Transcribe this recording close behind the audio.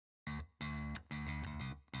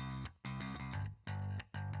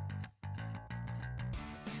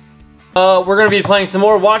We're gonna be playing some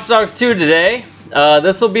more Watch Dogs 2 today.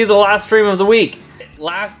 This will be the last stream of the week.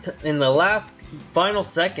 In the last final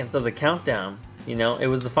seconds of the countdown. You know, it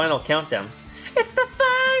was the final countdown. It's the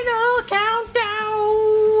final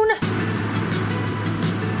countdown!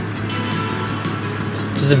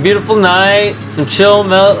 Just a beautiful night, some chill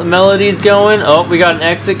melodies going. Oh, we got an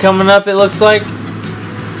exit coming up, it looks like.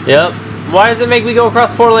 Yep. Why does it make me go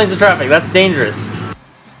across 4 lanes of traffic? That's dangerous.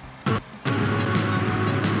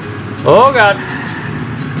 Oh god.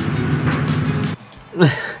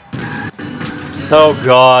 Oh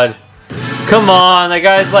god. Come on, that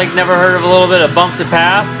guy's like never heard of a little bit of bump to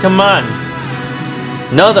pass. Come on.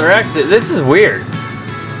 Another exit. This is weird.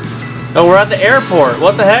 Oh, we're at the airport.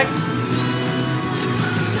 What the heck?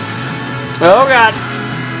 Oh god.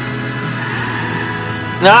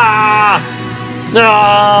 Ah!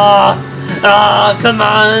 Ah! Ah! Come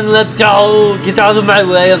on, let's go. Get out of my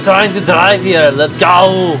way. I'm trying to drive here. Let's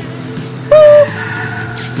go. Woo.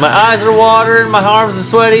 My eyes are watering. My arms are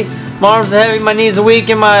sweaty. My arms are heavy. My knees are weak,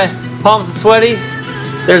 and my palms are sweaty.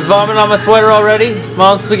 There's vomit on my sweater already.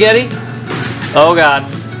 Mom's spaghetti. Oh god.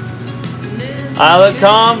 I look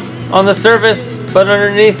calm on the surface, but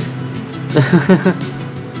underneath.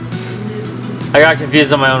 I got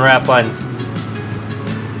confused on my own rap lines.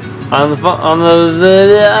 On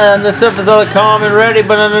the surface I look calm and ready,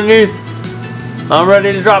 but underneath I'm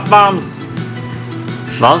ready to drop bombs.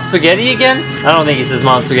 Mom spaghetti again? I don't think he says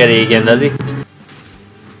mom spaghetti again, does he? Do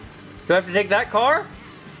I have to take that car?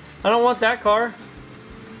 I don't want that car.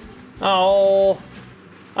 Oh,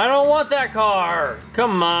 I don't want that car.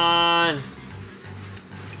 Come on.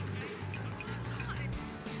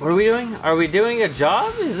 What are we doing? Are we doing a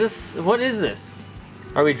job? Is this, what is this?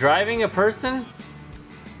 Are we driving a person?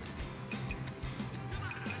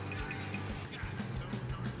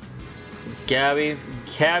 Cabbie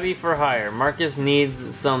for hire. Marcus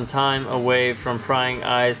needs some time away from prying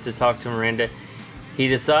eyes to talk to Miranda. He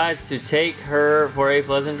decides to take her for a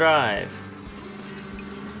pleasant drive.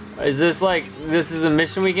 Is this like, this is a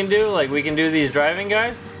mission we can do? Like we can do these driving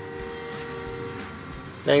guys?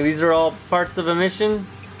 Like these are all parts of a mission?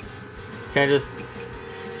 Can I just,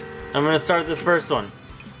 I'm gonna start this first one.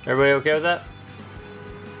 Everybody okay with that?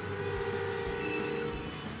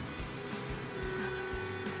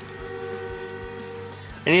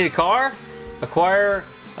 I need a car? Acquire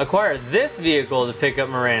this vehicle to pick up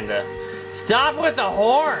Miranda. Stop with the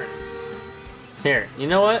horns! Here, you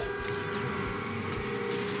know what?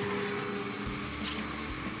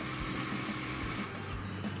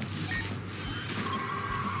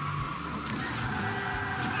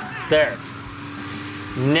 There.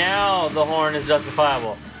 Now the horn is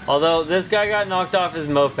justifiable. Although this guy got knocked off his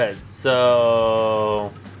moped,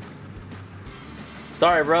 so...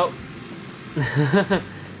 Sorry, bro.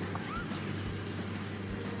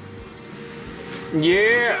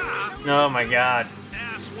 Yeah! Oh my god.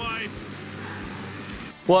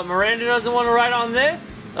 What, Miranda doesn't want to ride on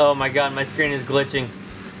this? Oh my god, my screen is glitching.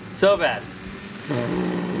 So bad.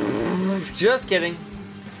 Just kidding.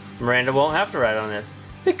 Miranda won't have to ride on this.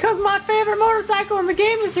 Because my favorite motorcycle in the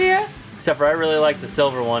game is here. Except for I really like the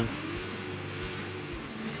silver one.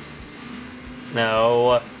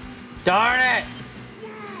 No. Darn it!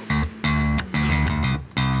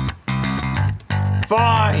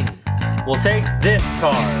 Fine! We'll take this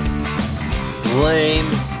car. Lame.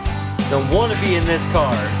 Don't want to be in this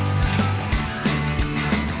car.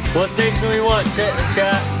 What station do we want,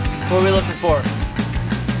 chat? What are we looking for?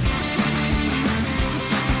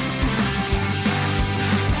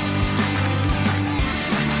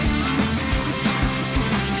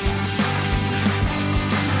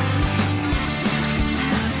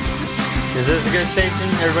 Is this a good station?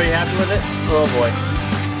 Everybody happy with it? Oh boy.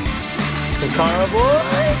 Sakara boy!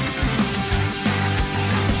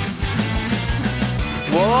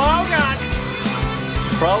 Whoa, God!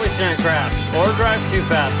 Probably shouldn't crash or drive too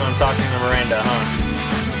fast when I'm talking to Miranda, huh?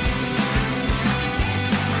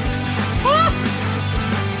 Ah!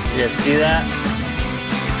 You guys see that?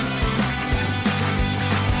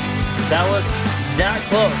 That was that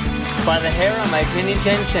close by the hair on my chinny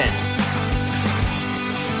chin chin.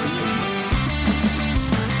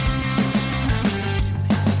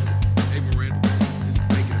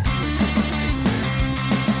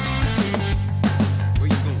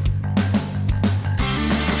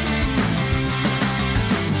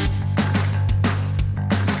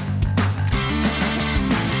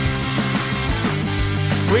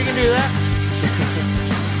 We can do that.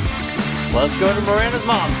 Let's go to Miranda's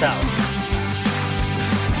mom's house.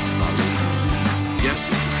 Yep,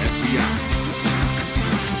 FBI.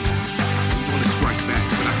 I'm going to strike back,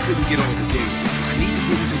 but I couldn't get all the data. I need to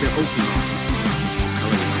get into their open office.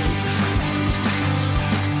 Color my own.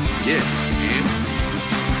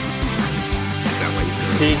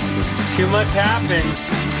 much happens.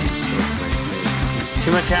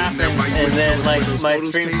 Too much happens, and then like my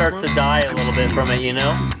stream starts to die a little bit from it, you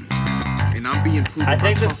know? And I'm being I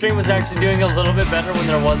think the stream was actually doing a little bit better when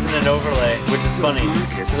there wasn't an overlay, which is funny.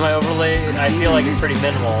 Because my overlay, I feel like it's pretty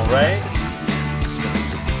minimal, right?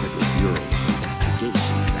 Studies of the Federal Bureau of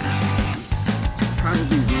Investigation is after me.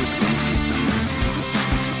 Probably re-examine some of his legal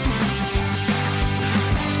choices.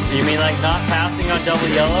 You mean like not passing on double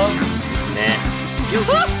yellow? Nah. Guilty.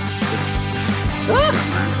 Got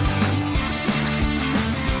mine.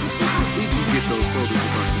 So how did you get those photos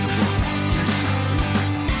of us in the bar? Let's just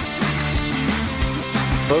see.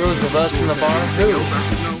 Photos of us in the bar? Anything else Who? I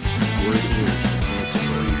should know? Word is the feds are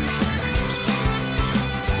going after Harris.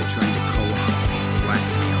 They're trying to co-opt and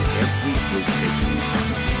blackmail every group they can.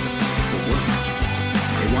 For what?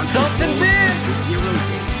 They want Something control big! of the 0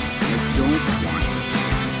 days. They don't want it.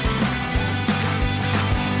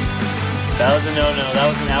 That was a no-no. That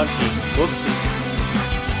was an ouchie. Whoopsies.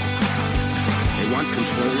 They want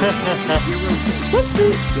control of the 0 days.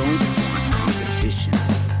 They don't want competition.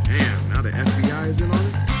 Damn, now the FBI is in on it?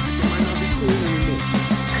 It might not be cool anymore.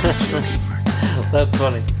 Joking, Marcus. That's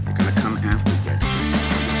funny. They're gonna come after Getson.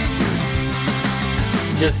 They're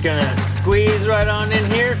serious. Just gonna squeeze right on in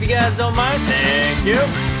here if you guys don't mind. Thank you.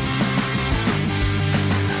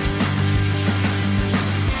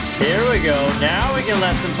 Here we go. Now we can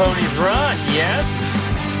let some ponies run. Yes.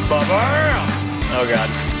 Ba-bam. Oh god,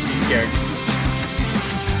 I'm scared.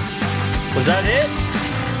 Was that it?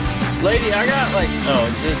 Lady, I got like, oh,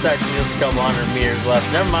 it's actually just a couple hundred meters left.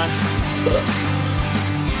 Never mind.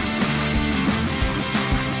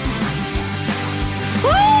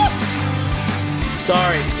 Woo!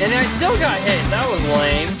 Sorry, and I still got hit. That was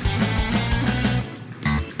lame.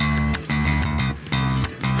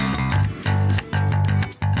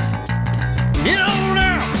 Get on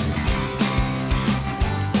out!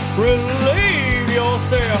 Relieve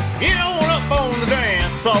yourself. Get on up on the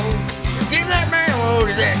dance floor. Give that man what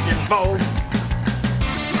he's asking for.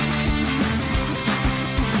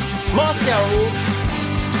 Moscow.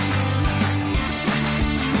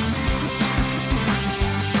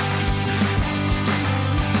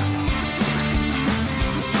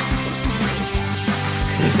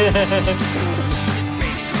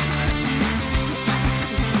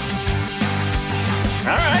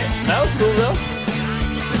 Alright, that was cool though.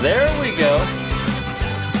 There we go.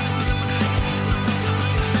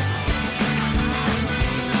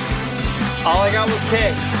 All I got was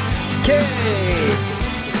K. K!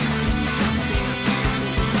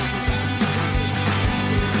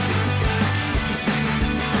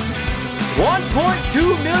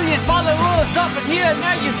 1.2 million followers up in here.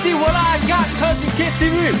 Now you see what I got, cause you can't see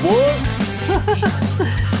me. What?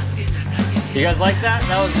 You guys like that?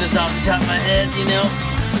 That was just off the top of my head, you know?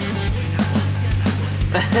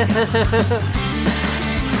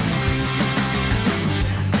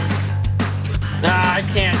 Nah, I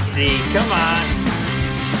can't see. Come on.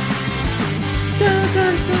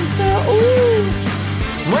 Ooh.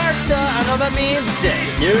 Muerta, I know that means dead.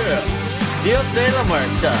 Yeah. Dios de la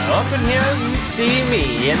Muerta. Up in here you see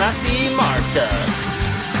me, and I see Marta.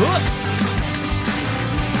 Whoop.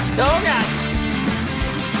 Oh God.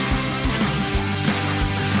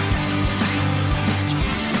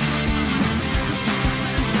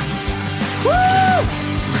 Woo!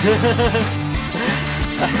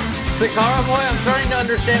 Sakara boy, I'm starting to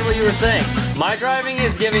understand what you were saying. My driving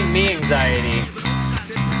is giving me anxiety.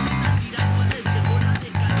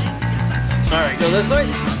 Alright, go this way.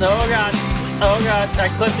 Oh God. Oh God. I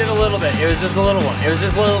clipped it a little bit. It was just a little one. It was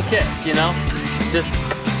just a little kiss, you know? Just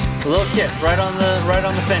a little kiss right on the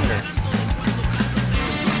finger.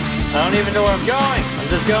 I don't even know where I'm going. I'm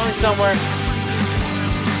just going somewhere.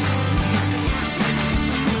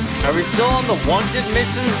 Are we still on the wanted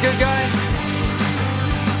missions, good guy?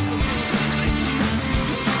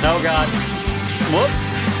 Oh God. Whoops.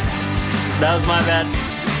 That was my bad.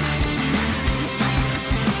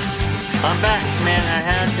 I'm back, man. I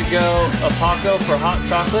had to go a Paco for hot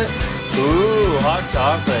chocolate. Ooh, hot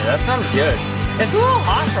chocolate. That sounds good. It's a little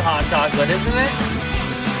hot for hot chocolate, isn't it?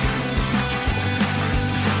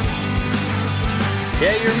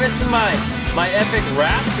 Yeah, you're missing my epic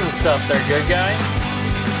raps and stuff there, good guy.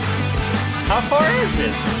 How far is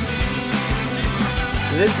this?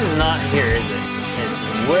 This is not here, is it? It's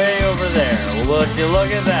way over there. Would you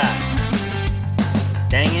look at that?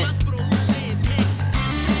 Dang it.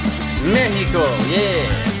 Mexico, yeah.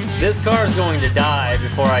 This car is going to die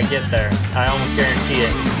before I get there. I almost guarantee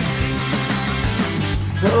it.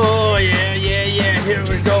 Oh, yeah. Here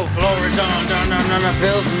we go. Flowers on. No.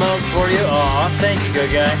 Phil's mug for you. Aw, thank you,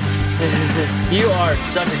 good guy. You are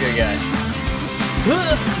such a good guy.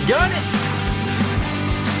 Got it.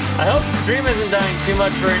 I hope the stream isn't dying too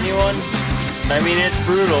much for anyone. I mean, it's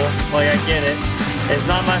brutal. Like, I get it. It's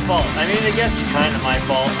not my fault. I mean, I guess it's kind of my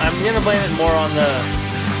fault. I'm gonna blame it more on the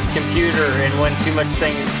computer and when too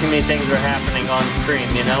many things are happening on stream,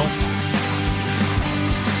 you know?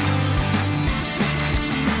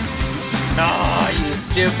 Ah, you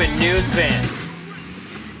stupid news fan.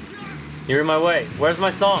 You're in my way. Where's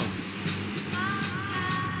my song?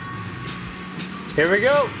 Here we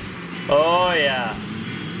go. Oh yeah.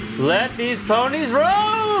 Let these ponies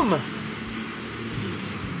roam!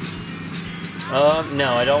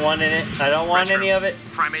 No, I don't want any. I don't want any of it.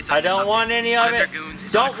 I don't want any of it.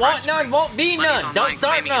 Don't want none. Won't be none. Don't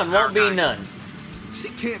start none. Won't be none. She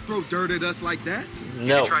can't throw dirt at us like that.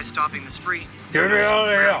 No. Try stopping the spree. Get me out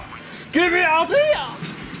of here! Get me out of here!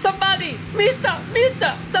 Somebody, Mister,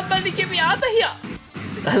 somebody get me out of here!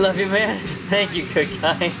 I love you, man. Thank you, good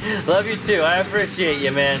guy. Love you too. I appreciate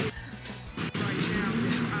you, man.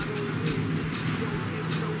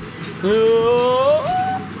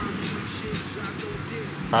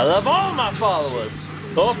 I love all my followers.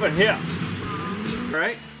 Open here.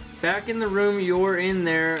 Right? Back in the room you're in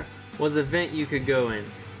there was a vent you could go in.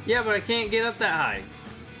 Yeah, but I can't get up that high.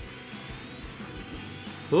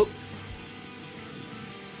 Oop.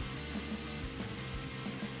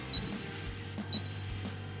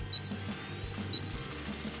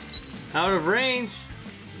 Out of range.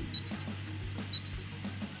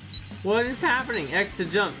 What is happening? X to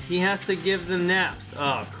jump. He has to give them naps.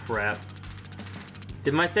 Oh, crap.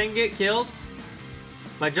 Did my thing get killed?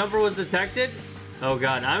 My jumper was detected? Oh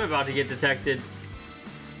god, I'm about to get detected.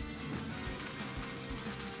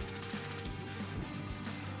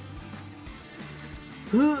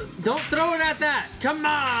 Don't throw it at that! Come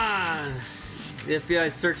on! The FBI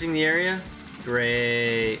is searching the area.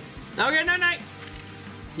 Great. Okay, night night!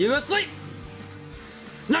 You go sleep!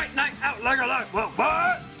 Night night out like a light! Well,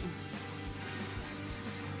 what?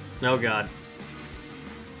 Oh god.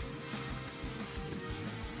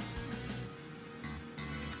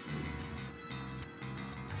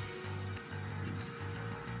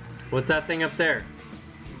 What's that thing up there?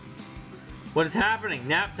 What is happening?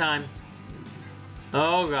 Nap time.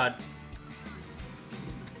 Oh god.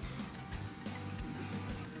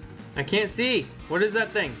 I can't see. What is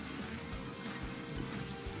that thing?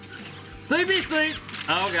 Sleepy sleeps!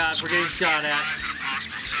 Oh god, we're getting shot at.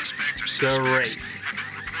 Great.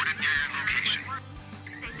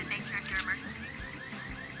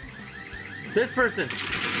 This person.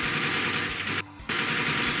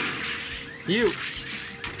 You.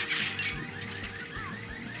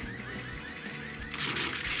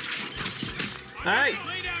 Alright.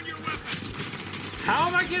 How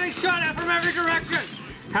am I getting shot at from every direction?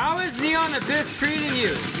 How is Neon Abyss treating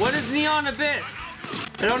you? What is Neon Abyss?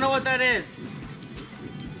 I don't know what that is.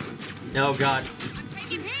 Oh god.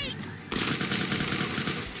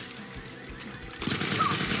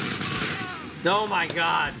 Oh my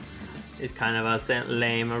god. It's kind of a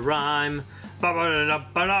lame rhyme.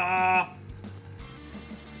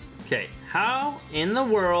 Okay, how in the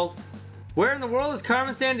world? Where in the world is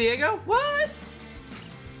Carmen Sandiego? What?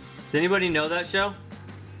 Does anybody know that show?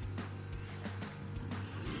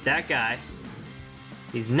 That guy.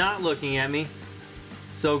 He's not looking at me.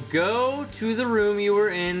 So go to the room you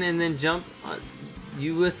were in and then jump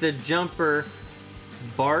you with the jumper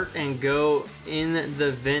Bart and go in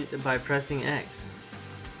the vent by pressing X.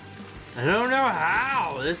 I don't know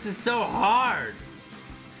how. This is so hard.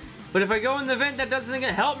 But if I go in the vent, that doesn't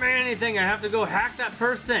help me anything. I have to go hack that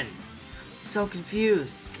person. So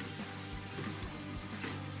confused.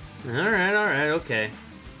 Alright, okay.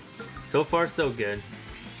 So far, so good.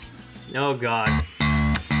 Oh, God.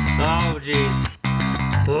 Oh, jeez.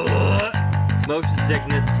 Motion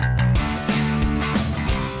sickness.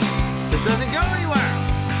 This doesn't go anywhere.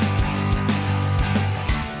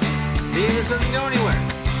 See, this doesn't go anywhere.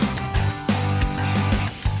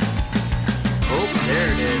 Oh, there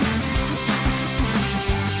it is.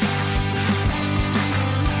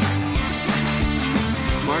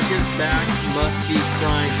 Marcus back must be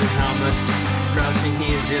crying for how much crouching he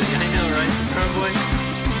is doing. I know, right, Carboy?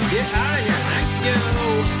 Get out of here. Thank you.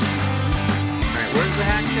 Alright, where's the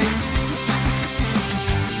hack thing?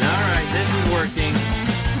 Alright, this is working.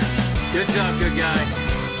 Good job, good guy.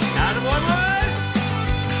 Out of one was!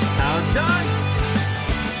 That's how it's done.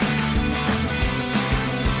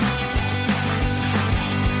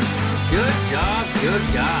 Good job, good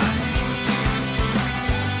guy.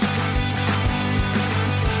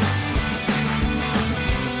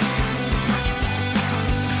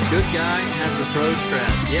 Good guy has the pro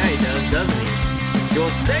strats. Yeah, he does, doesn't he?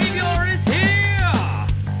 Your savior is here!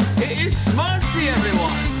 It is Schmonzy,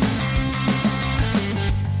 everyone!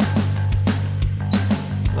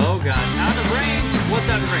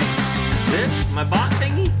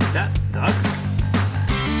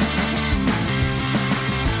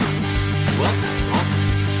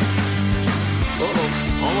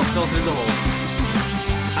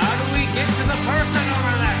 the person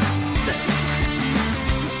over there.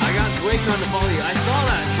 I got Wacom to follow you. I saw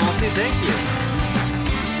that, Schmaltzy. Thank you.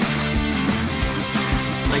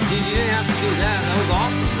 Like, dude, you didn't have to do that. That was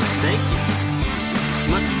awesome, though. Thank you.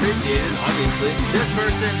 Much appreciated, obviously. This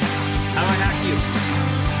person, how do I hack you?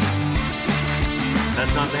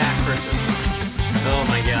 That's not the hack person. Oh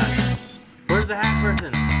my god. Where's the hack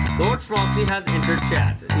person? Lord Schmaltzy has entered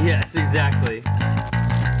chat. Yes, exactly.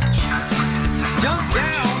 Jump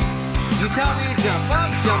down! You tell me to jump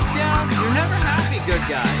up, jump down. You're never happy, good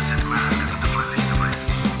guy.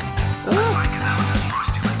 Oh.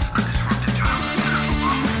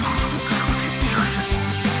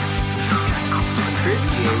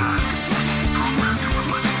 Appreciate.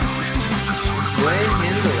 Way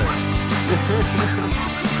handler.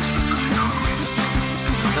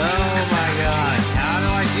 Oh my god. How do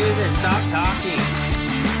I do this? Stop talking.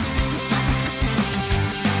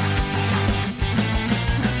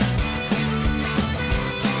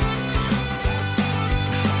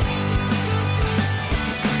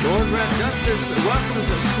 Lord Red Justice welcomes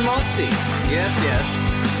Schmaltzy. Yes, yes.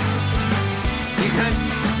 You guys,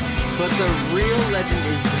 but the real legend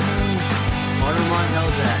is Automon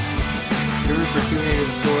held that. Given for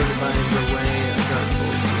two-handed sword by the way I got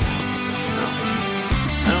sold. No.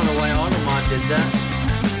 I don't know why Automon did that.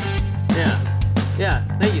 Yeah. Yeah,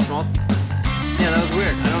 thank you, Schmaltz. Yeah, that was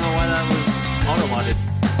weird. I don't know why that was auto-modded.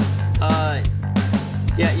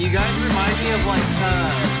 Yeah, you guys remind me of like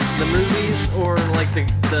the movies or like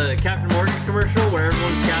the Captain Morgan commercial where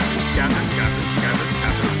everyone's Captain.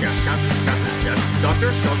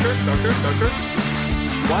 Doctor.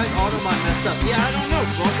 Why is Automon messed up? Yeah, I don't know.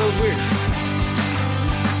 Schmaltz, that was weird.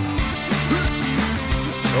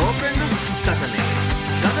 Open sesame.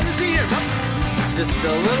 Nothing to see here. Just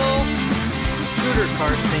a little scooter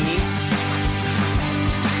cart thingy.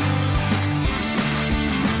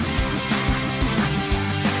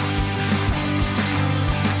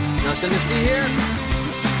 Nothing to see here.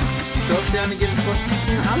 So up down to get as close as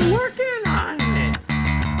you can. I'm working on it.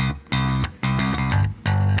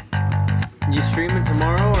 You streaming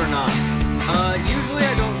tomorrow or not? Usually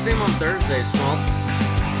I don't stream on Thursdays, Schmaltz.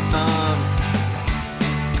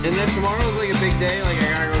 And then tomorrow's like a big day. Like I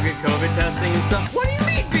gotta go get COVID testing and stuff. What do you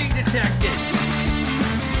mean being detected?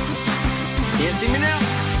 Can't see me now.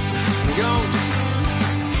 I'm going.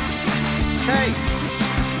 Hey,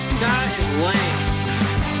 that is lame.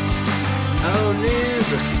 Oh, news!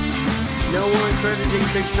 No one crediting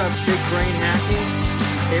Big Shot's big brain hacking?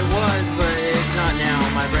 It was, but it's not now.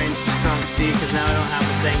 My brain's trying to see because now I don't have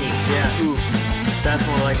a thingy. Yeah, oof. That's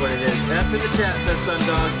more like what it is. F in the chat, says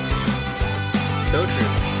Sundog. So true.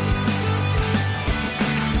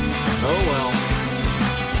 Oh well.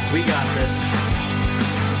 We got this.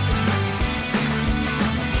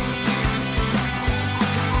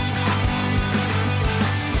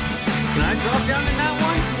 Can I drop down in that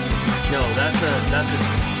one? No, that's a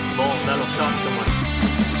bolt. That'll shock someone.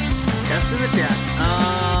 F's in the chat.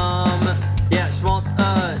 Yeah, Schmaltz,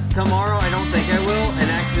 tomorrow I don't think I will,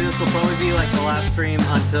 and actually this will probably be like the last stream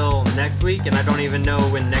until next week, and I don't even know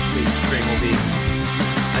when next week's stream will be.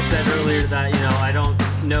 I said earlier that, you know, I don't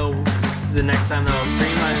know the next time that I'll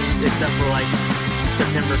stream, except for like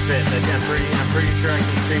September 5th. I'm pretty sure I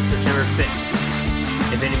can stream September 5th.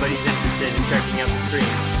 If anybody's interested in checking out the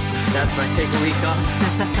stream. That's when I take a week off.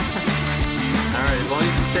 Alright, as long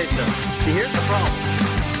as you say so. See, here's the problem.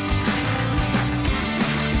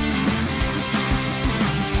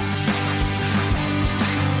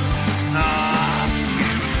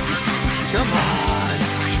 Come on!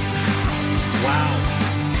 Wow.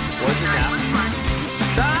 What just happened?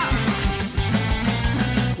 Stop!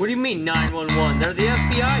 What do you mean 911? They're the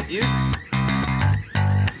FBI, dude.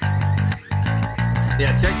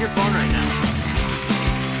 Yeah, check your phone right now.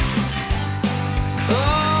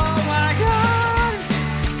 Oh my god!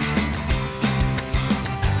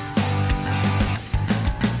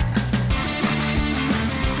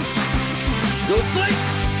 Go sleep!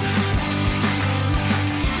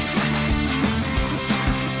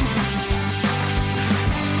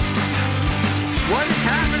 What is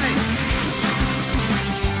happening?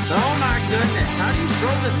 Oh my goodness, how do you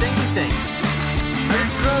throw the thingy things? How do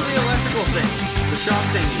you throw the electrical things? The shock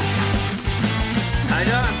thingy. I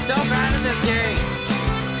know, I'm so bad at this game.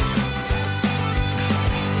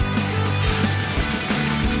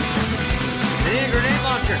 I need a grenade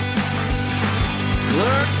launcher.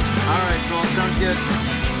 Look. Alright, Small, sounds good.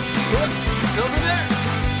 Look, over there.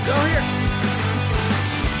 Go here.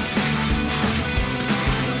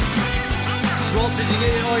 Small, did you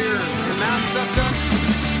get all your mount stuff done?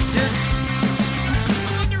 Dude.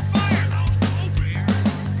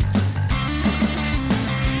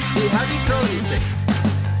 See, how do you throw these things?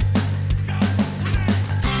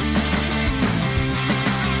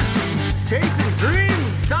 Chasing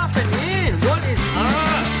dreams, stopping in. What is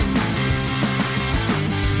up?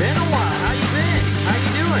 Been a while. How you been? How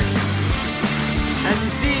you doing? As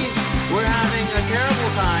you see, we're having a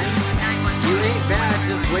terrible time. You ain't bad.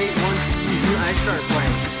 Just wait once I start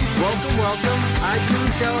playing. Welcome, welcome. I too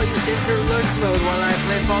shall enter lurk mode while I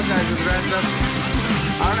play Fall Guys with the rest of.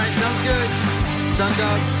 All right, sounds good.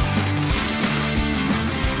 Sundog.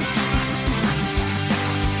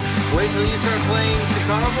 Wait till you start playing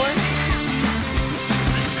Chicago Boy.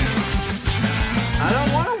 I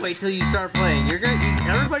don't want to wait till you start playing. You're gonna.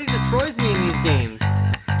 Everybody destroys me in these games.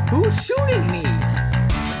 Who's shooting me?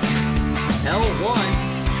 L1.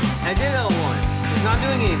 I did L1. It's not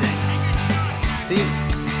doing anything. See,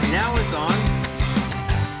 now it's on.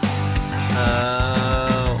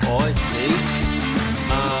 Oh, I see.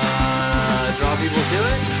 Draw people to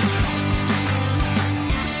it.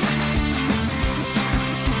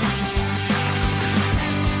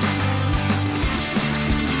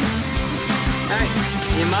 Hey,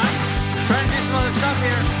 you mind? I'm trying to do some other stuff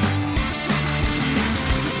here.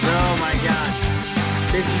 Oh my god.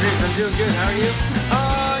 Jason Dreams, I'm doing good. How are you?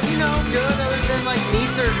 You know, good. Other than like knee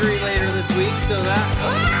surgery later this week, so that.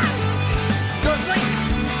 Go sleep!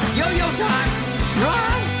 Yo-yo time!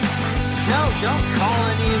 Run! No, don't call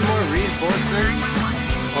any more reinforcements.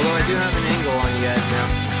 Although I do have an angle on you guys now.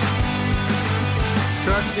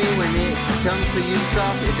 Trust me, when it comes to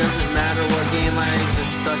Ubisoft, it doesn't matter what game I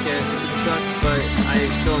just suck, but I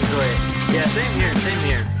still enjoy it. Yeah, same here, same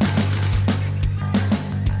here.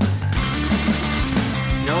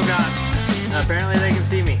 No god. Apparently they can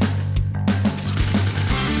see me.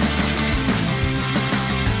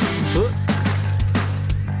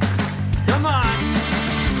 Come on!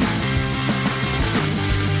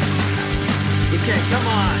 Okay, come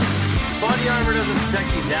on! Body armor doesn't protect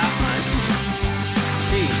you that much.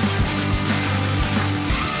 Jeez.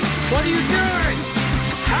 What are you doing?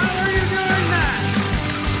 How are you doing that?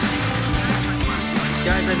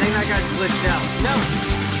 Guys, I think that guy's glitched out. No!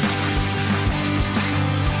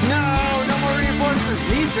 No! No more reinforcements!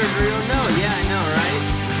 Knee surgery, oh no! Yeah, I know, right?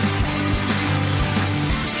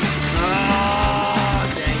 Oh,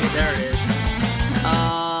 dang it, there it is.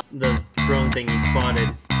 The drone thing he spotted.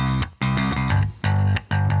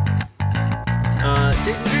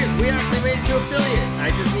 Jason Dreams, we actually made it to affiliate. I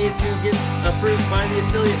just need to get approved by the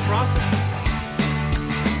affiliate process.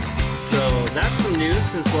 So that's some news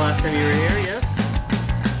since the last time you were here, yes?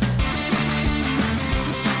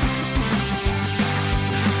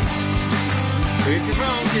 Get your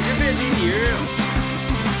phone, cause you're busy, yeah.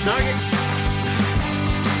 Snug it.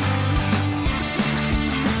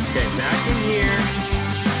 Okay, back in here.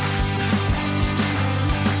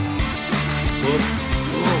 Whoops.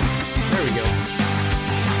 Whoa. There we go.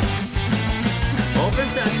 Open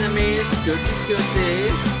sesame, scooty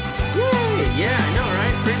scooty. Yay! Yeah, I know,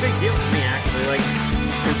 right? Pretty big deal for me, actually. Like,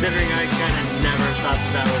 considering I kind of never thought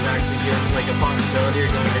that was actually like a possibility or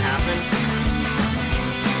going to happen.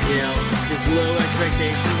 You know, just low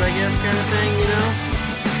expectations, I guess, kind of thing, you know?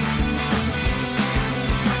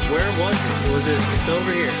 Where was it? Was it? It's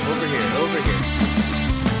over here, over here, over here.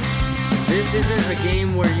 This isn't a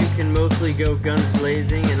game where you can mostly go guns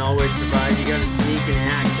blazing and always survive. You gotta sneak and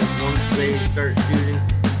hack, because once they start shooting,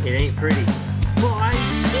 it ain't pretty. Well, I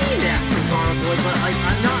see that, Cigar Boy, but like,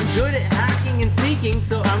 I'm not good at hacking and sneaking,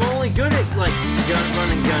 so I'm only good at like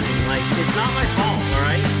running, gunning. Like, it's not my fault,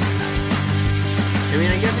 alright? I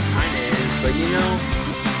mean, I guess it kinda is, but you know,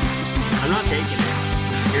 I'm not taking it.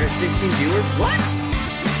 You're at 16 viewers? What?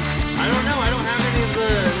 I don't know, I don't have any of the,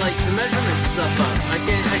 like, the measurement stuff up. I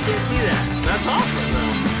can't see that. That's awesome,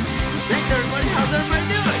 though. Thanks, everybody. How's everybody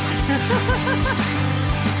doing?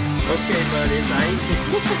 Okay, buddies,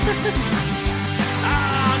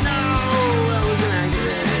 oh, no! That was an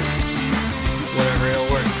accident. Whatever, it'll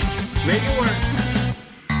work. Make it work.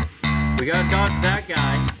 We gotta dodge that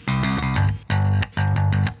guy.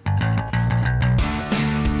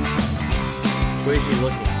 Where is he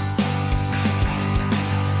looking?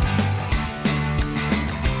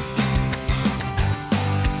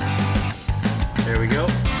 There we go.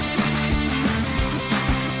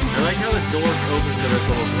 I like how the door opens to this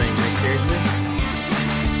little thing. Like, seriously?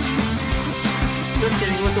 Just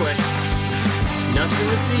kidding, look away. Nothing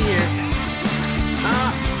to see here.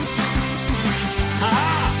 Ah!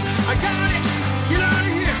 Ha-ha! I got it! Get out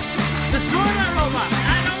of here! Destroy that robot!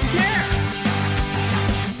 I don't care!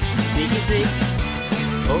 Sneaky sneaks.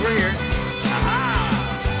 Over here. Aha!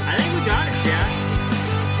 I think we got it, Jack.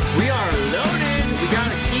 We are loaded. We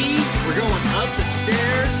got a key. We're going up the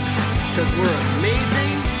stairs because we're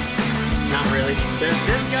amazing. Not really. There's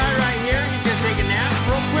this guy right here. He's gonna take a nap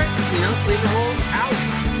real quick. You know, sleep a whole out.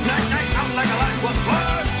 Night, night, out like a light.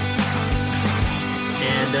 What?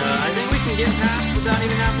 And I think we can get past without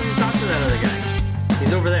even having to talk to that other guy.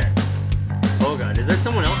 He's over there. Oh god, is there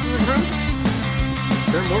someone else in this room?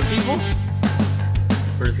 Is there more people?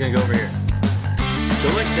 We're just gonna go over here. Go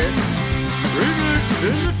like this. Read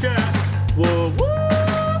in the chat. Whoa,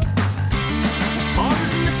 whoa!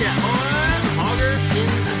 Hoggers in the chat, boys! Hoggers in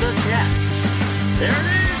the chat. There it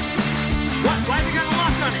is! What? Why have you got a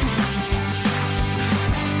lock on it?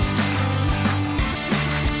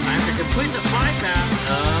 I have to complete the bypass.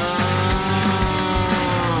 Oh.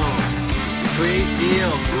 Sweet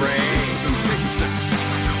deal, great.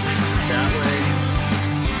 That way.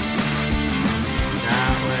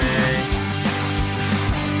 That way.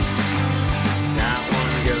 That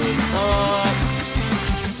one goes up.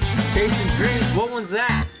 Chasing dreams. What one's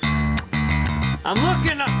that? I'm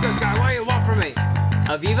looking up, good guy. What do you want from me?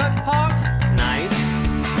 Aviva's Pog? Nice.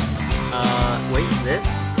 Wait, this?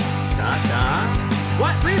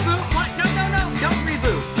 What? Reboot? What? No, no, no. Don't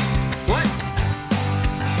reboot. What?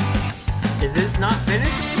 Is this not finished?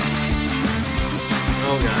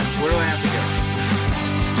 Oh god. Where do I have to go?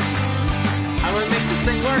 How do I make this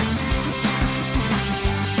thing work?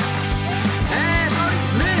 Hey, Marty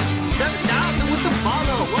Smith! 7,000 with the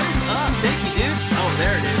follow. What is up? Thank you, dude. Oh,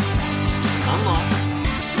 there it is. Unlocked.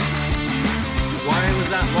 Why was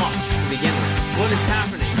that locked to begin with? What is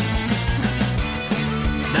happening?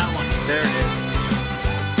 That one. There it is.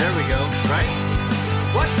 There we go. Right?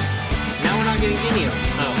 What? Now we're not getting any of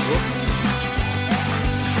them. Oh, whoops.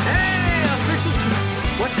 Hey! Official...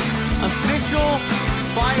 What? Official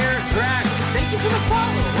Fire Dragon. Thank you for the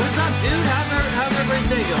follow. What's up, dude? How's everybody's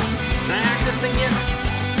day going? Can I hack this thing yet?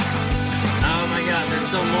 Oh my god, there's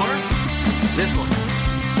still more? This one.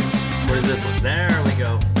 Where's this one? There we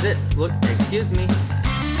go. This. Look, excuse me.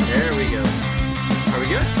 There we go. Are we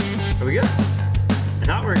good? Are we good? I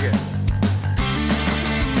thought we're good.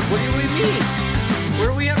 What do we mean? Where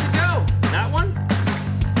do we have to go? That one?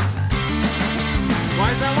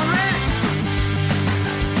 Why is that one red?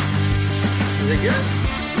 Is it good?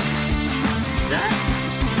 That?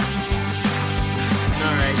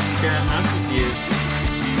 Alright, chat, I'm confused.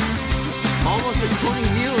 Almost at 20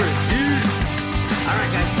 viewers, dude!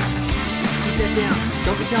 Alright guys, keep that down.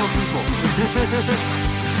 Don't be telling people.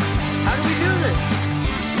 How do we do this?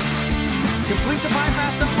 Complete the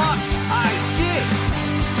bypass unlock. I did!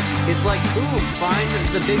 It's like, boom, find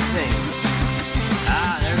the big thing.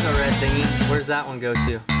 Ah, there's a red thingy. Where's that one go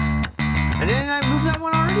to? And didn't I move that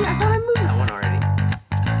one already? I thought I moved that one already.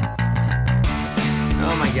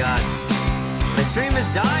 Oh my god. My stream is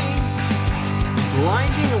dying.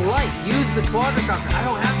 Blinding light. Use the quadricopter. I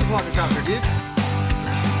don't have the quadricopter, dude.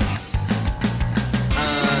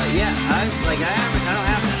 Yeah, I don't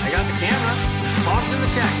have that. I got the camera. Fog's in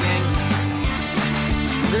the chat, gang.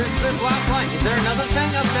 There's this last line. Is there another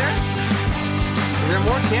thing up there? Is there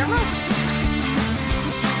more cameras?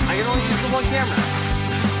 I can only use the one camera.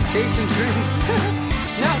 Chasing dreams.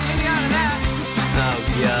 No, get me out of that. Oh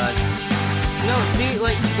god. No, see,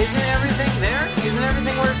 like, isn't everything there? Isn't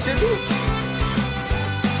everything where it should be?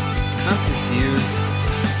 I'm confused.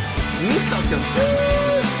 Me so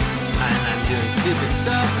confused. And I'm doing stupid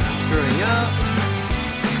stuff, and I'm screwing up.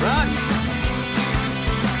 Run!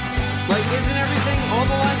 Like, isn't everything, all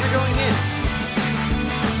the lines are going in?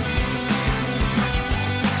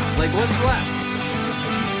 Like, what's left?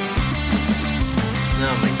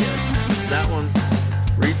 Oh my god. That one.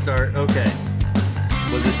 Restart, okay.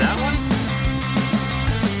 Was it that one?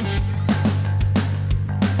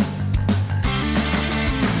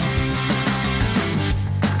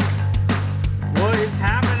 What is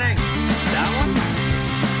happening? That one?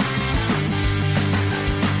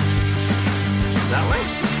 That way?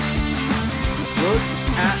 Look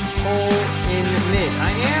at hole in mid.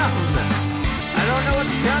 I am! I don't know what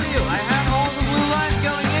to tell you. I had all the blue lines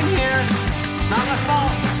going in here. Not my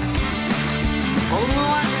fault. All the blue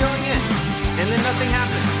lines are going in. And then nothing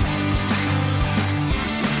happens.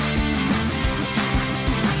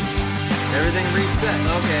 Everything reset.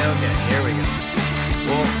 Okay, here we go.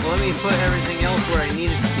 Well, let me put everything else where I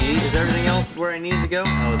need it to be. Is everything else where I need it to go?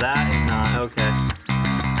 Oh, that is not. Okay.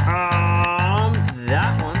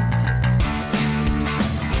 That one.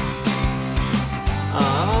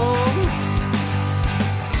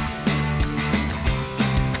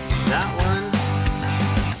 That one.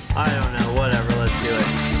 I don't know. Whatever. Let's do it.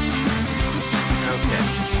 Okay.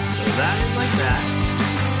 So that is like that.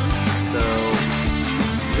 So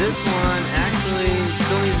this one actually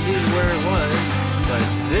still needs to be where it was, but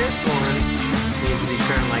this one needs to be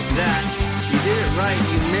turned like that. You did it right. right,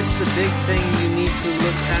 you missed the big thing you need to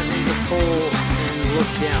look at in the pole and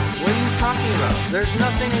look down. What are you talking about? There's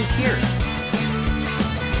nothing in here.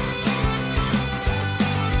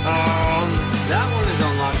 That one is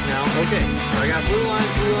unlocked now. Okay, so I got blue lines,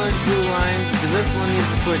 blue lines, blue lines. So this one needs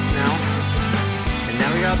to switch now. And now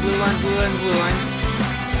we got blue lines, blue lines, blue lines.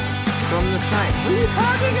 From the side. What are you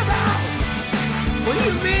talking about? What do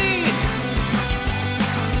you mean?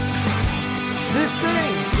 This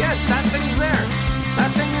thing! Yes, that thing's there!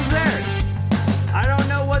 That thing is there! I don't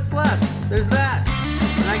know what's left. There's that.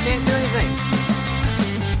 And I can't do anything.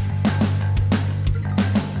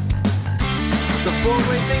 It's a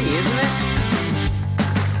four-way thingy, isn't it?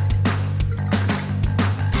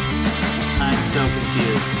 I'm so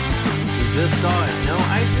confused. You just saw it. No,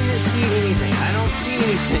 I didn't see anything. I don't see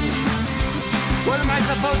anything. What am I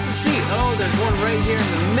supposed to see? Oh, there's one right here in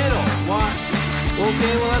the middle. What?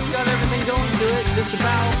 Okay, well that's got everything going to it, just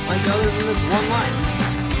about, like other than this one line.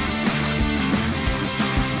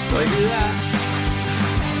 So I do that.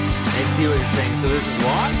 I see what you're saying. So this is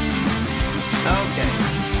what? Okay.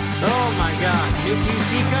 Oh my god. New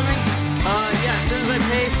PC coming? Yeah, as soon as I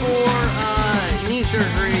pay for knee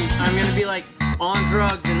surgery, I'm gonna be like on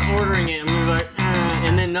drugs and ordering it. I'm gonna be like,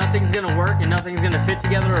 and then nothing's gonna work and nothing's gonna fit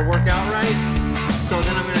together or work out right. So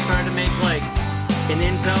then I'm gonna try to make like an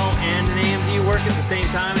Intel and an AMD work at the same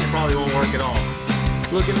time, and it probably won't work at all.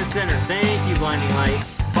 Look in the center. Thank you, Blinding Light.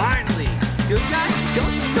 Finally! Good guy,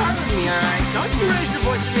 don't you start with me, alright? Don't you raise your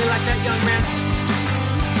voice to me like that, young man.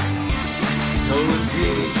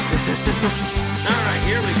 OMG. Alright,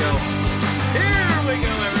 here we go. Here we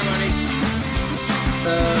go, everybody.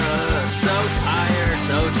 So tired,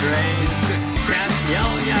 so drained. Chat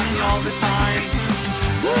yelling at me all the time.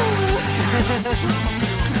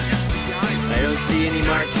 I don't see any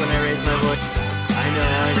marks when I raise my voice. I know,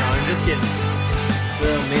 I'm just kidding.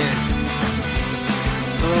 Oh man.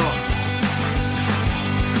 Oh.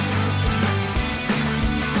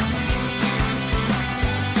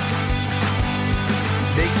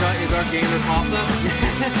 Big Shot is our gamer Papa.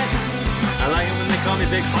 I like it when they call me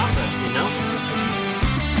Big Papa, you know?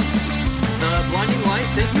 Blinding Light,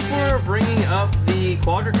 thank you for bringing up the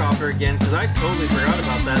quadricopter again, because I totally forgot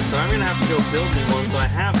about that, so I'm going to have to go build me one so I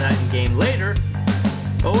have that in game later.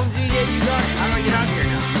 OMG, yeah, you got it. How do I get out of here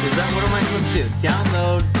now? Is that, what am I supposed to do?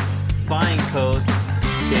 Download spying post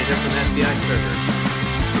data from FBI server.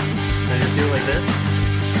 Can I just do it like this?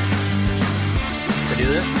 Can I do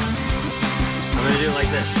this? I'm going to do it like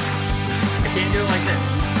this. I can't do it like this.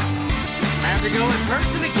 I have to go in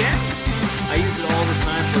person again? I use it all the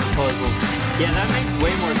time for puzzles. Yeah, that makes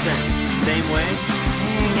way more sense. Same way.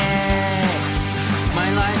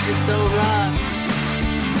 My life is so rough.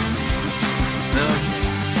 Okay.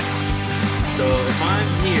 So if I'm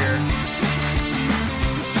here...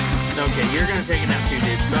 Okay, you're gonna take a nap too,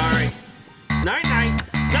 dude. Sorry. Night-night!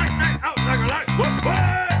 Night-night! Oh, night-night! What?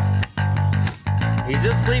 He's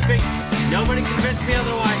just sleeping. Nobody convinced me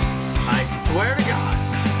otherwise. I swear to God.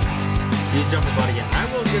 You jump about again. I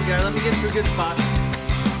will, good guy. Let me get to a good spot.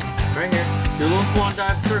 Right here. Do a little swan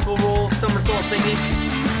dive, circle roll, somersault thingy.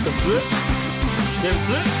 The flip. Then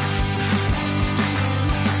flip.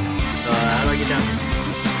 How do I get down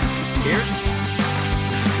here? Here.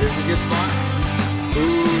 This is a good spot.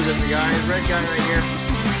 Ooh, there's a guy, red guy right here.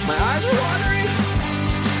 My eyes are watering.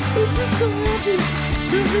 I'm just so happy.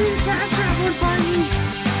 There's a fast traveler by me.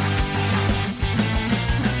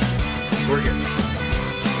 We're good.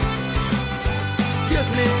 Excuse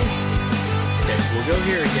me. Okay, we'll go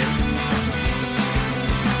here again.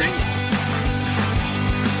 Dang it.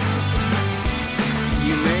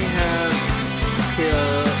 You may have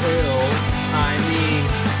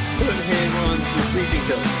put him on some sleeping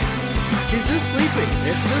pills. He's just sleeping.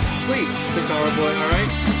 It's just sleep, Sakara boy, alright?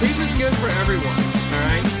 Sleep is good for everyone,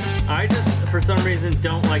 alright? I just, for some reason,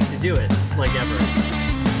 don't like to do it, like ever.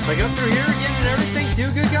 Like up through here again and everything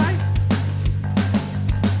too, good guy?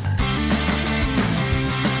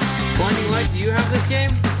 Blinding Light, do you have this game?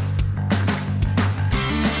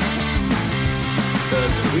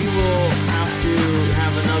 Because we will have to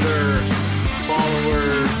have another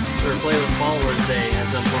followers, or play with followers day at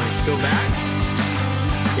some point. Go back?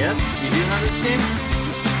 Yes, you do have this game?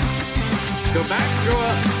 Go back, go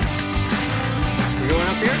up. We're going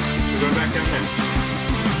up here? We're going back down there.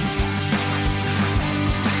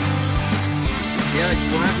 Yeah,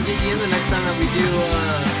 we'll have to get you in the next time that we do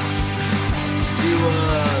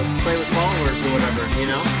play with followers or whatever, you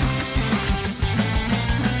know?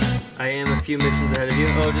 I am a few missions ahead of you.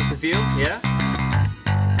 Oh, just a few? Yeah?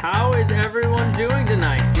 How is everyone doing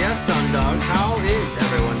tonight? Yes, Sundog, how is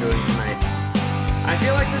everyone doing tonight? I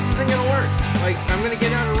feel like this isn't gonna work. Like, I'm gonna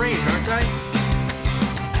get out of range, aren't I?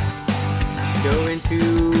 Go into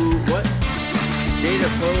what? Data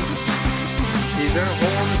post. See, is there a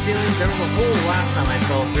hole in the ceiling? There was a hole last time I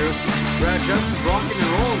fell through. Brad Justin's rocking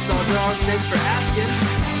and rolling, Saw Dog. Thanks for asking.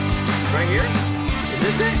 Right here? Is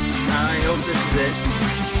this it? I hope this is it.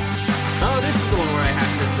 Oh, this is the one where I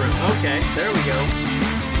hacked this room. Okay, there we go.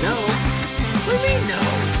 No. What do you mean no?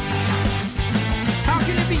 How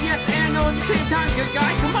can it be yes and no at the same time, good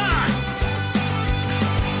guy? Come on!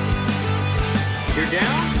 You're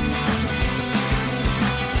down?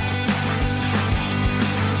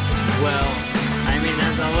 Well, I mean,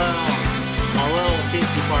 there's a little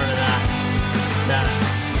tasty part of that.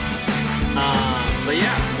 But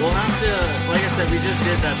yeah, we'll have to, like I said, we just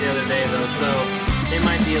did that the other day though, so it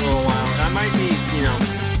might be a little while. I might be, you know,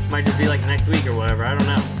 might just be like next week or whatever, I don't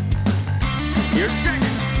know. You're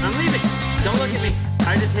distracted. I'm leaving. Don't look at me.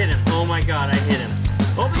 I just hit him. Oh my god, I hit him.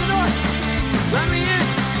 Open the door. Let me in.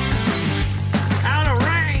 Out of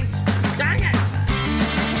range. Dang it.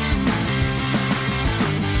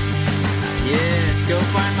 Yes, go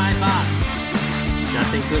find my box.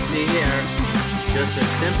 Nothing to see here. Just a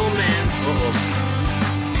simple man. Uh-oh.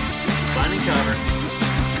 Finding cover.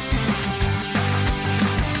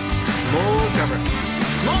 More cover.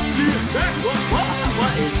 Small dude back.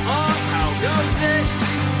 What is up? How goes it?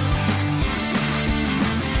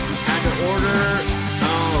 Had to order.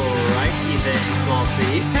 Alrighty then, small C.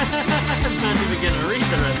 I'm not even gonna read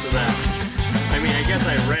the rest of that. I mean, I guess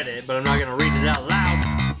I read it, but I'm not gonna read it out loud.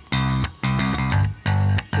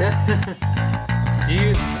 Do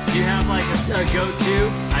you have like a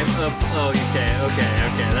go-to?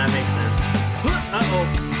 Okay, that makes sense. Uh-oh.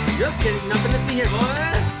 Just kidding, nothing to see here,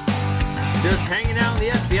 boys. Just hanging out in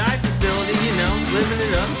the FBI facility, you know, living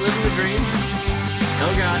it up, living the dream.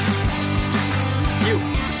 Oh god. You,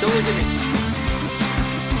 don't look at me.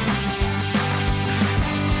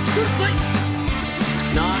 Go to sleep.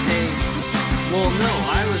 Not a, well no,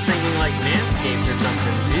 I was thinking like Manscaped or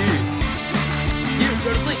something. Jeez. You,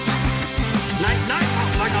 go to sleep. Night,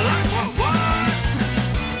 oh, like a lot. Whoa, what?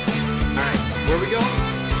 Alright, where we go?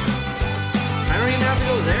 I don't even have to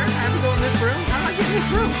go there. I have to go in this room. How do I get in this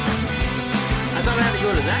room? I thought I had to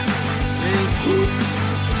go to that room.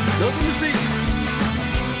 Nothing to see.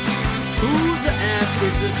 Who the F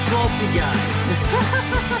is this Schmaltzy guy?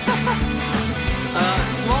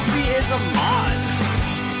 Schmaltzy is a mod.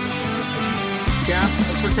 Shaft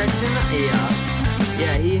protection?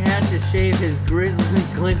 Yeah, he had to shave his grizzly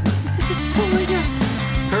glizzy. Oh my god.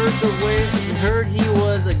 Heard he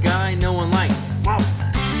was a guy no one likes. Wow.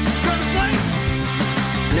 Go to sleep!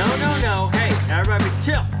 No. Hey, everybody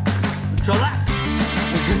chill. Chillax.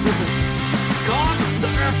 Calm the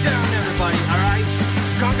F down, everybody, alright?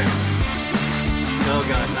 Calm down. Oh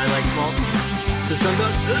god, I like smaltz. So some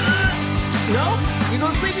goes, no? You go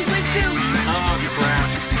sleepy sleep too? Oh crap.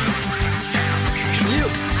 You.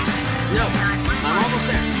 No. I'm almost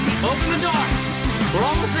there. Open the door. We're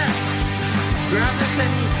almost there. Grab this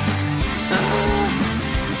thingy.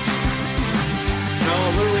 No, I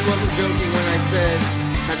literally wasn't joking when I said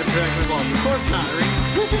I had to protect my balls. Of course not, right?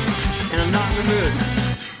 And I'm not in the mood.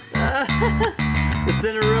 The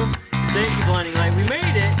center room. Thank you, Blinding Light. We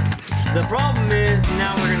made it. The problem is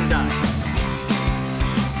now we're gonna die.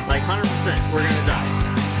 Like 100%, we're gonna die.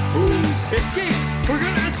 Ooh, escape! We're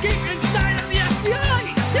gonna escape inside of the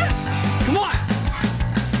FBI! Yes! Come on!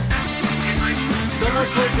 Someone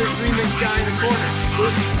put this remix guy in the corner.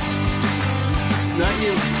 Oops. Not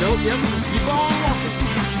you. Nope, yep, just keep on walking.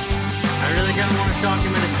 I really kinda wanna shock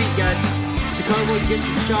him in his feet, guys. Chicago gets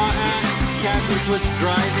a shot at, casually puts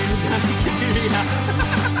driving down the community out.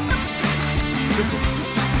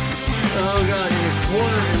 Oh god, in a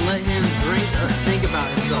corner and let him drink or think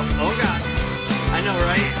about himself. Oh god. I know,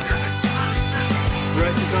 right?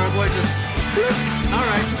 Right, Chicago boy, just...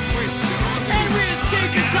 Alright. And we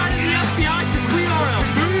escaped inside of the FBI because we are a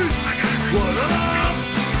dude. What up?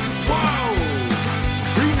 Whoa!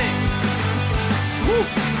 Remix. Woo.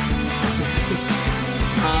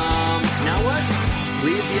 Now what?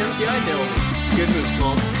 Leave the FBI building. Good move,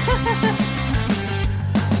 Schmaltz.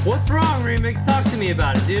 What's wrong, Remix? Talk to me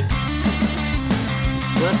about it, dude.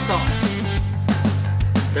 Let's talk.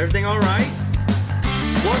 Is everything alright?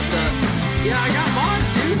 What the? Yeah, I got mods,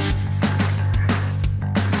 dude.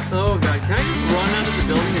 Oh god, can I just run out of the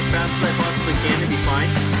building as fast as I possibly can to be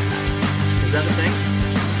fine? Is that a thing?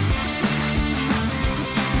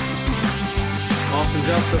 Awesome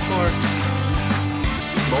job so far.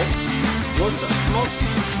 Smoke? What the? Smoke?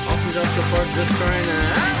 Awesome job so far, just trying to...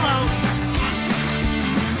 Hello!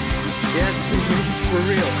 Yes, this is for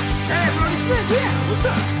real. Hey, Brody Smith, yeah, what's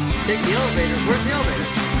up? Take the elevator. Where's the elevator?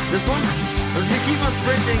 This one? I'm just gonna keep on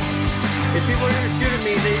sprinting. If people are gonna shoot at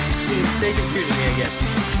me, they can shoot at me, I guess.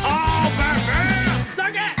 Oh, bam!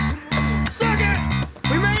 Suck it! Suck it!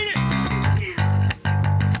 We made it!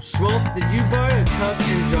 Schmaltz, did you buy a cup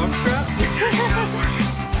and jockstrap?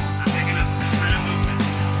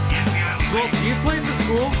 Schmaltz, do you play for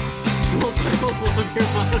school? Schmaltz, I don't love your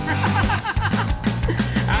mother.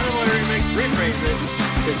 Adam already makes Rick raise it,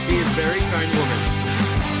 because she is a very kind woman.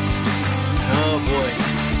 Oh boy.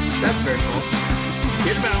 That's very false.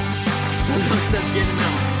 Get him out. Someone says get him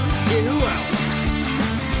out. Get who out?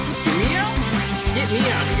 Get me out? Get me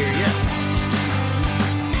out of here, yes.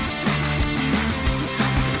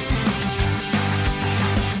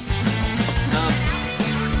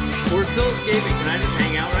 We're still escaping. Can I just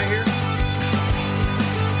hang out right here?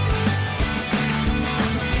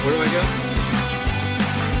 Where do I go?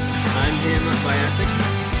 I'm him by Asik.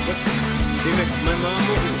 What? Remix, my mom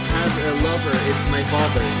has a lover. It's my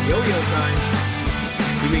father. Yo-yo time.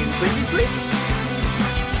 You mean Sleepy Sleeps?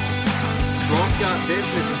 Small's got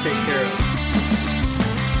business to take care of.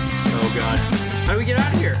 Oh god. How do we get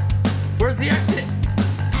out of here? Where's the exit?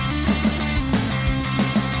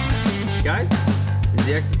 Guys? Is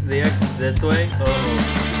the exit this way? Uh-oh.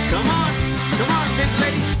 Come on! Come on, big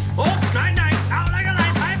lady! Oh, night-night! Out like a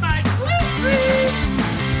light! Bye-bye!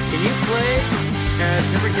 Can you play as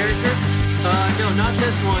different characters? No, not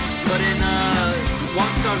this one, but in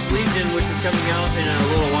Watch Dogs Legion, which is coming out in a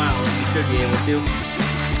little while, you should be able to.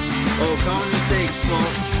 Oh, common mistake, Small.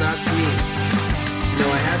 That's me. No,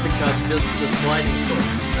 I had the cup, just the sliding sorts.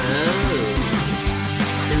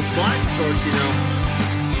 Oh. In sliding sorts, you know,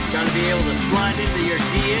 gotta be able to slide into your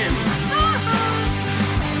GM.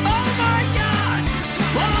 Oh my god!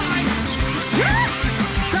 Why?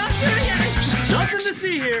 Stop shooting at me! Nothing to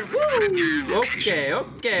see here. Woo!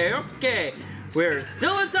 Okay. We're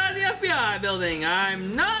still inside the FBI building.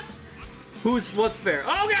 I'm not. What's fair?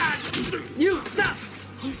 Oh god! You stop!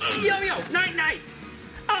 Yo, night.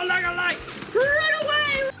 Oh, like a light! Run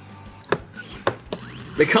away!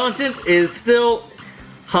 The content is still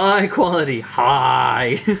high quality.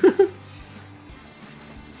 High.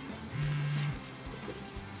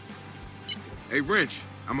 Hey, Wrench,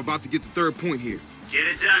 I'm about to get the third point here. Get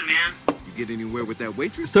it done, man. You get anywhere with that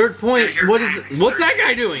waitress? Third point. Gotta hear What's that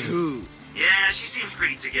guy doing? Dude. Yeah, she seems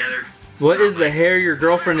pretty together. What is the hair your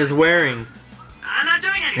girlfriend is wearing? I'm not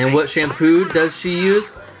doing anything. And what shampoo does she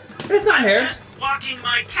use? It's not hair. Just walking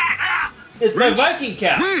my cat. Ah! It's Rich. my Viking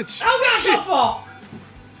cap. Wrench! Oh gosh, don't fall.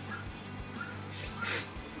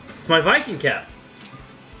 It's my Viking cap.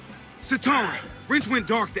 Satara, Wrench went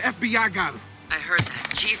dark. The FBI got him. I heard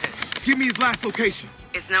that. Jesus. Give me his last location.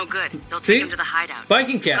 It's no good. They'll See? take him to the hideout.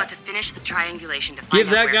 Viking We've cap. got to finish the triangulation to find Give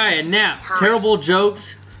out that where guy he a is. nap. Hurry. Terrible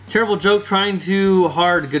jokes. Terrible joke trying too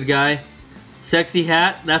hard, good guy. Sexy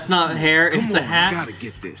hat. That's not hair. Come It's on, a hat. you gotta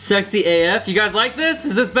get this. Sexy AF. You guys like this?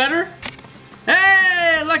 Is this better?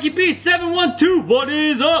 Hey, Lucky P 712. What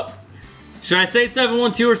is up? Should I say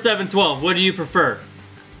 712 or 712? What do you prefer?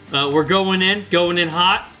 We're going in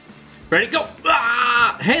hot. Ready? Go.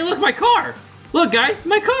 Ah! Hey, look, my car. Look, guys,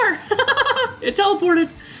 my car. It teleported.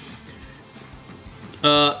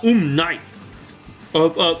 Nice.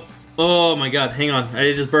 Up. Oh my god, hang on.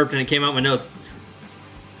 I just burped and it came out my nose.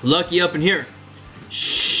 Lucky up in here.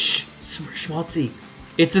 Shh. Schmaltzy.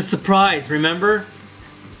 It's a surprise, remember?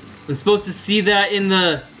 I'm supposed to see that in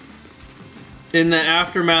the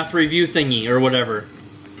aftermath review thingy or whatever.